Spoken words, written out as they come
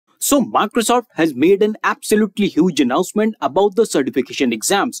So Microsoft has made an absolutely huge announcement about the certification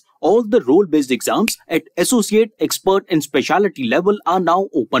exams. All the role-based exams at associate, expert and specialty level are now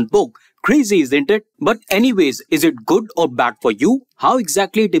open book. Crazy, isn't it? But anyways, is it good or bad for you? How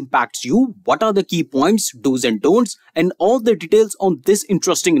exactly it impacts you? What are the key points, do's and don'ts? And all the details on this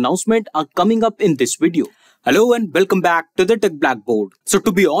interesting announcement are coming up in this video. Hello and welcome back to the Tech Blackboard. So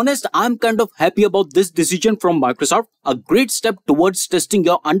to be honest, I'm kind of happy about this decision from Microsoft. A great step towards testing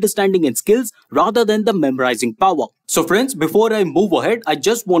your understanding and skills rather than the memorizing power. So friends, before I move ahead, I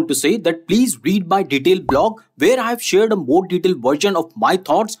just want to say that please read my detailed blog where I have shared a more detailed version of my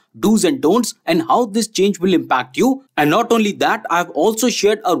thoughts, do's and don'ts and how this change will impact you. And not only that, I have also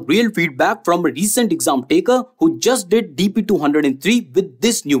shared a real feedback from a recent exam taker who just did DP203 with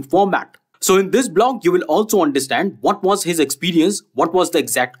this new format. So in this blog, you will also understand what was his experience, what was the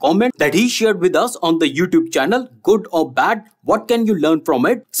exact comment that he shared with us on the YouTube channel, good or bad, what can you learn from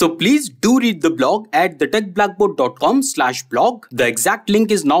it? So please do read the blog at thetechblackboard.com/blog. The exact link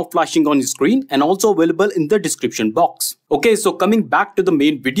is now flashing on your screen and also available in the description box. Okay, so coming back to the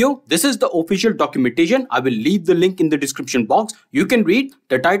main video, this is the official documentation. I will leave the link in the description box. You can read.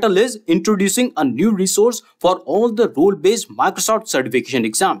 The title is Introducing a New Resource for All the Role-Based Microsoft Certification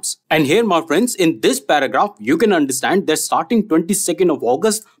Exams. And here, my friends, in this paragraph, you can understand that starting 22nd of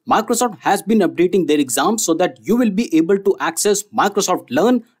August, Microsoft has been updating their exams so that you will be able to access Microsoft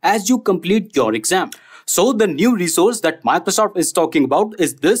Learn as you complete your exam. So the new resource that Microsoft is talking about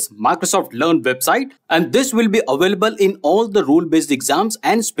is this Microsoft Learn website, and this will be available in all the role-based exams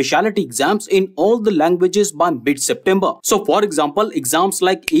and specialty exams in all the languages by mid-September. So for example, exams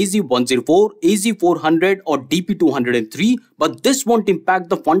like AZ104, AZ400 or DP203, but this won't impact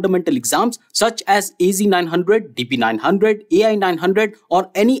the fundamental exams such as AZ900, DP900, AI900 or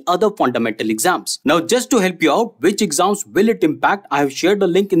any other fundamental exams. Now just to help you out, which exams will it impact, I have shared a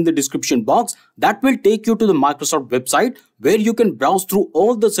link in the description box that will take you to the Microsoft website where you can browse through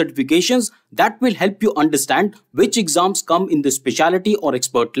all the certifications that will help you understand which exams come in the specialty or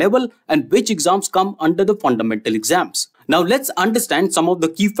expert level and which exams come under the fundamental exams. Now let's understand some of the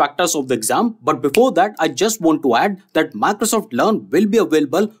key factors of the exam, but before that I just want to add that Microsoft Learn will be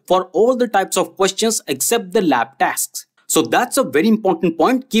available for all the types of questions except the lab tasks. So that's a very important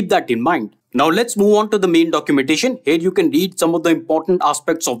point, keep that in mind. Now let's move on to the main documentation. Here you can read some of the important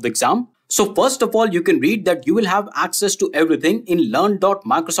aspects of the exam. So first of all, you can read that you will have access to everything in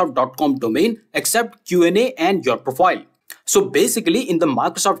learn.microsoft.com domain except Q&A and your profile. So basically in the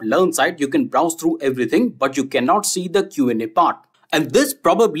Microsoft Learn site, you can browse through everything, but you cannot see the Q&A part. And this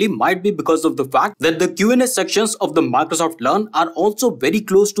probably might be because of the fact that the Q&A sections of the Microsoft Learn are also very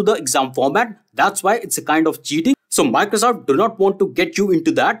close to the exam format. That's why it's a kind of cheating. So Microsoft do not want to get you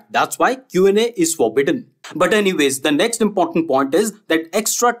into that. That's why Q&A is forbidden. But anyways, the next important point is that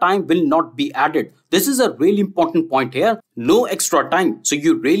extra time will not be added. This is a really important point here. No extra time. So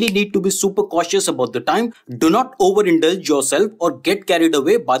you really need to be super cautious about the time. Do not overindulge yourself or get carried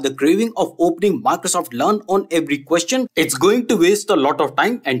away by the craving of opening Microsoft Learn on every question. It's going to waste a lot of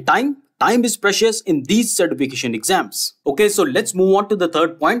time, and time is precious in these certification exams. Okay, so let's move on to the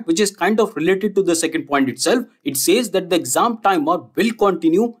third point, which is kind of related to the second point itself. It says that the exam timer will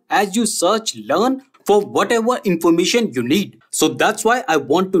continue as you search Learn for whatever information you need. So that's why I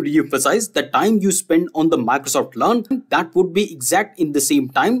want to re-emphasize the time you spend on the Microsoft Learn, that would be exact in the same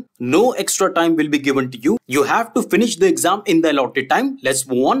time. No extra time will be given to you. You have to finish the exam in the allotted time. Let's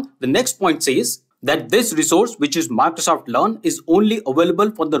move on. The next point says that this resource, which is Microsoft Learn, is only available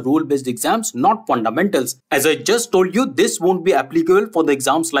for the role-based exams, not fundamentals. As I just told you, this won't be applicable for the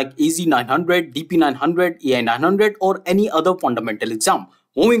exams like AZ900, DP900, AI900 or any other fundamental exam.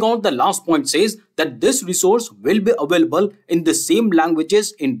 Moving on, the last point says that this resource will be available in the same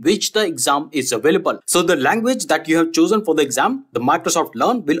languages in which the exam is available. So the language that you have chosen for the exam, the Microsoft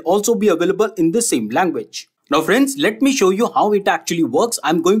Learn, will also be available in the same language. Now friends, let me show you how it actually works.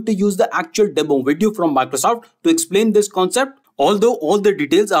 I'm going to use the actual demo video from Microsoft to explain this concept. Although all the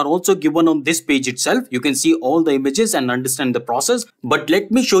details are also given on this page itself, you can see all the images and understand the process. But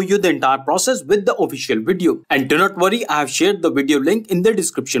let me show you the entire process with the official video. And do not worry, I have shared the video link in the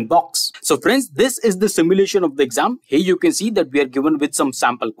description box. So friends, this is the simulation of the exam. Here you can see that we are given with some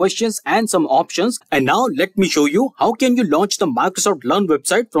sample questions and some options. And now let me show you how can you launch the Microsoft Learn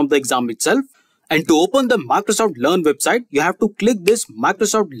website from the exam itself. And to open the Microsoft Learn website, you have to click this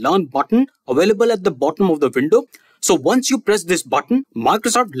Microsoft Learn button available at the bottom of the window. So once you press this button,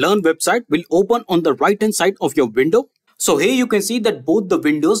 Microsoft Learn website will open on the right hand side of your window. So here you can see that both the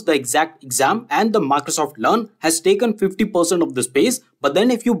windows, the exact exam and the Microsoft Learn has taken 50% of the space. But then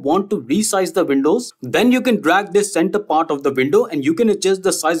if you want to resize the windows, then you can drag this center part of the window and you can adjust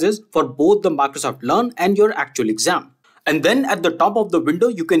the sizes for both the Microsoft Learn and your actual exam. And then at the top of the window,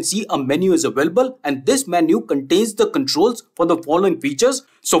 you can see a menu is available, and this menu contains the controls for the following features.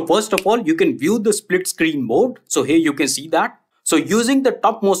 So first of all, you can view the split screen mode. So here you can see that. So using the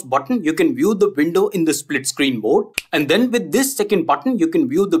topmost button, you can view the window in the split screen mode. And then with this second button, you can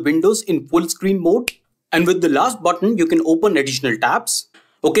view the windows in full screen mode. And with the last button, you can open additional tabs.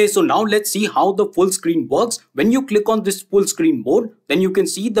 Okay, so now let's see how the full screen works. When you click on this full screen mode, then you can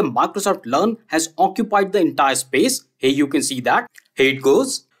see the Microsoft Learn has occupied the entire space. Here you can see that. Here it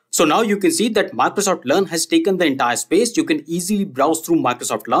goes. So now you can see that Microsoft Learn has taken the entire space. You can easily browse through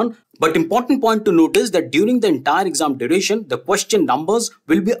Microsoft Learn. But important point to note is that during the entire exam duration, the question numbers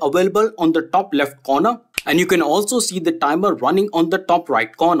will be available on the top left corner. And you can also see the timer running on the top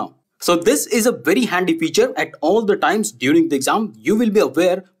right corner. So this is a very handy feature. At all the times during the exam, you will be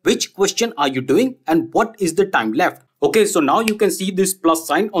aware which question are you doing and what is the time left. Okay, so now you can see this plus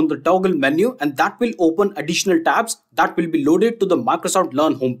sign on the toggle menu, and that will open additional tabs that will be loaded to the Microsoft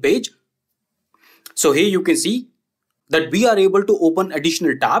Learn homepage. So here you can see that we are able to open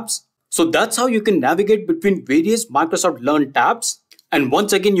additional tabs. So that's how you can navigate between various Microsoft Learn tabs. And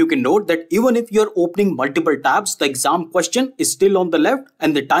once again, you can note that even if you're opening multiple tabs, the exam question is still on the left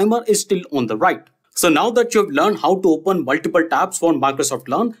and the timer is still on the right. So now that you have learned how to open multiple tabs for Microsoft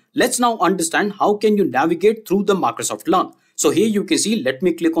Learn, let's now understand how can you navigate through the Microsoft Learn. So here you can see, let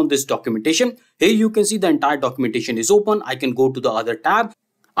me click on this documentation. Here you can see the entire documentation is open. I can go to the other tab.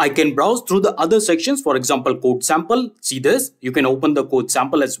 I can browse through the other sections, for example, code sample. See this, you can open the code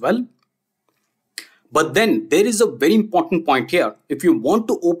sample as well. But then there is a very important point here. If you want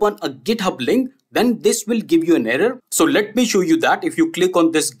to open a GitHub link, then this will give you an error. So let me show you that. If you click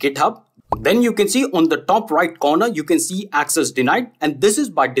on this GitHub, then you can see on the top right corner, you can see access denied, and this is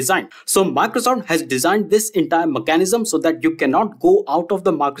by design. So Microsoft has designed this entire mechanism so that you cannot go out of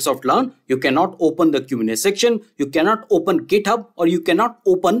the Microsoft Learn, you cannot open the Q&A section, you cannot open GitHub, or you cannot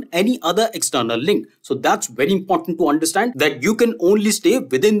open any other external link. So that's very important to understand, that you can only stay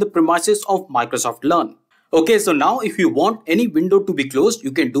within the premises of Microsoft Learn. Okay, so now if you want any window to be closed,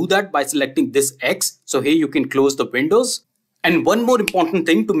 you can do that by selecting this X. So here you can close the windows. And one more important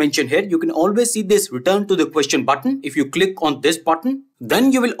thing to mention here, you can always see this return to the question button. If you click on this button,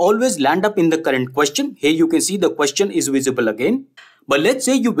 then you will always land up in the current question. Here you can see the question is visible again. But let's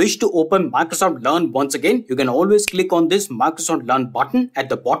say you wish to open Microsoft Learn once again, you can always click on this Microsoft Learn button at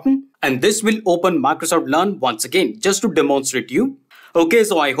the bottom, and this will open Microsoft Learn once again, just to demonstrate you. Okay,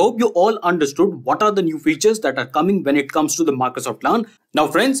 so I hope you all understood what are the new features that are coming when it comes to the Microsoft Learn. Now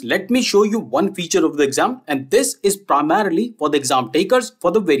friends, let me show you one feature of the exam, and this is primarily for the exam takers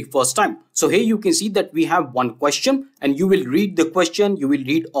for the very first time. So here you can see that we have one question, and you will read the question, you will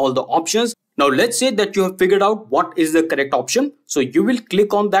read all the options. Now let's say that you have figured out what is the correct option. So you will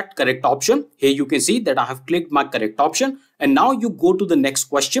click on that correct option. Here you can see that I have clicked my correct option, and now you go to the next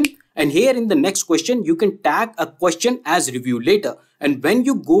question. And here in the next question, you can tag a question as review later. And when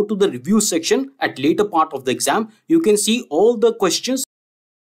you go to the review section at later part of the exam, you can see all the questions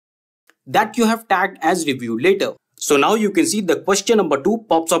that you have tagged as review later. So now you can see the question number 2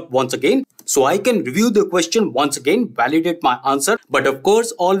 pops up once again. So I can review the question once again, validate my answer. But of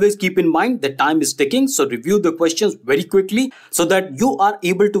course, always keep in mind the time is ticking. So review the questions very quickly so that you are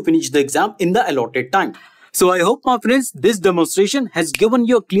able to finish the exam in the allotted time. So I hope, my friends, this demonstration has given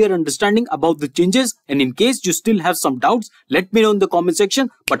you a clear understanding about the changes, and in case you still have some doubts, let me know in the comment section.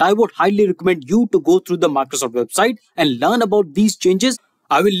 But I would highly recommend you to go through the Microsoft website and learn about these changes.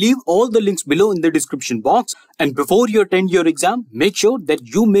 I will leave all the links below in the description box. And before you attend your exam, make sure that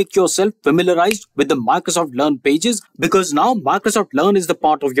you make yourself familiarized with the Microsoft Learn pages, because now Microsoft Learn is the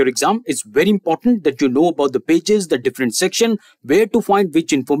part of your exam. It's very important that you know about the pages, the different section, where to find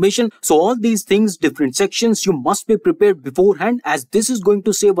which information. So all these things, different sections, you must be prepared beforehand, as this is going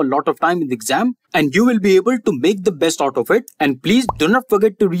to save a lot of time in the exam and you will be able to make the best out of it. And please do not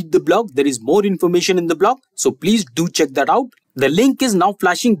forget to read the blog. There is more information in the blog, so please do check that out. The link is now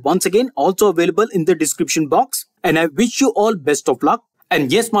flashing once again, also available in the description box. And I wish you all best of luck.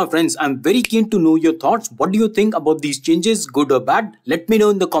 And yes, my friends, I'm very keen to know your thoughts. What do you think about these changes, good or bad? Let me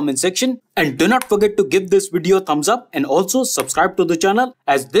know in the comment section. And do not forget to give this video a thumbs up and also subscribe to the channel,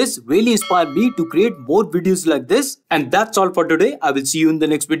 as this really inspired me to create more videos like this. And that's all for today. I will see you in the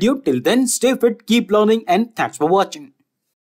next video. Till then, stay fit, keep learning, and thanks for watching.